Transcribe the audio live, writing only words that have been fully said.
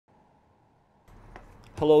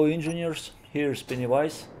Hello engineers, here's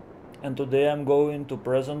Pennywise, and today I'm going to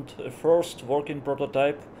present a first working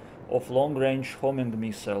prototype of long-range homing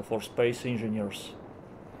missile for space engineers.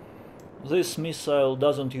 This missile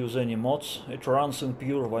doesn't use any mods, it runs in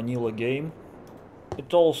pure vanilla game.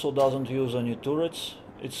 It also doesn't use any turrets.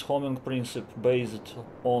 Its homing principle based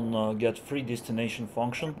on get free destination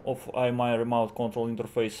function of IMI remote control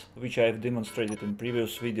interface, which I've demonstrated in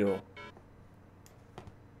previous video.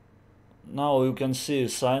 Now you can see a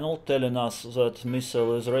signal telling us that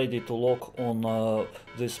missile is ready to lock on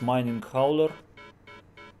this mining hauler.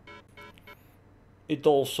 It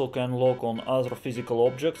also can lock on other physical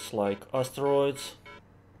objects like asteroids.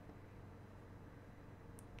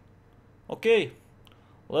 Okay,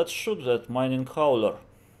 let's shoot that mining hauler.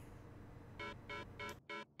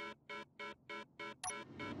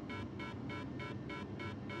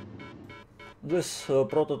 This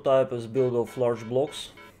prototype is built of large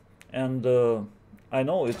blocks, and I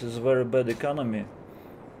know it is very bad economy,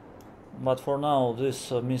 but for now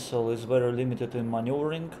this missile is very limited in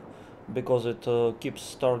maneuvering because it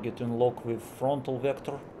keeps target in lock with frontal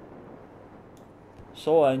vector.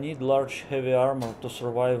 So I need large heavy armor to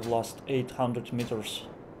survive last 800 meters.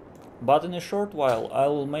 But in a short while I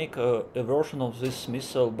will make a version of this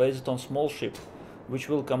missile based on small ship, which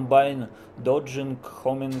will combine dodging,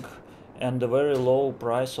 homing and a very low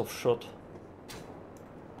price of shot.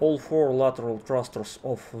 All four lateral thrusters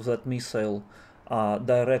of that missile are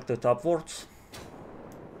directed upwards,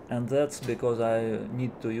 and that's because I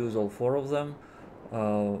need to use all four of them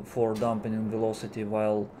for dampening velocity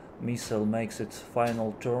while missile makes its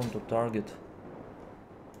final turn to target.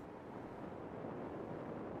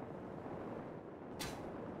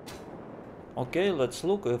 Okay, let's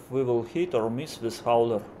look if we will hit or miss this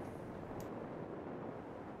hauler.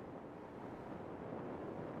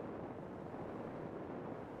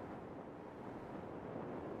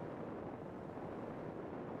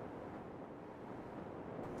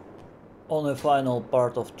 On the final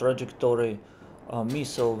part of trajectory, a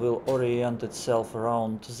missile will orient itself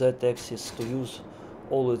around z-axis to use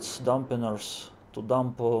all its dampeners to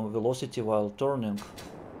dump velocity while turning.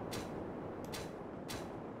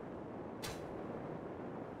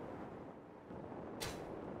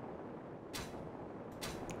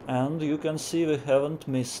 And you can see we haven't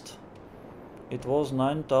missed. It was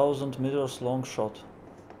 9,000 meters long shot.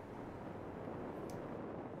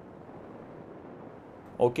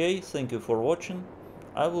 Okay, thank you for watching.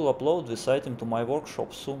 I will upload this item to my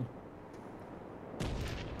workshop soon.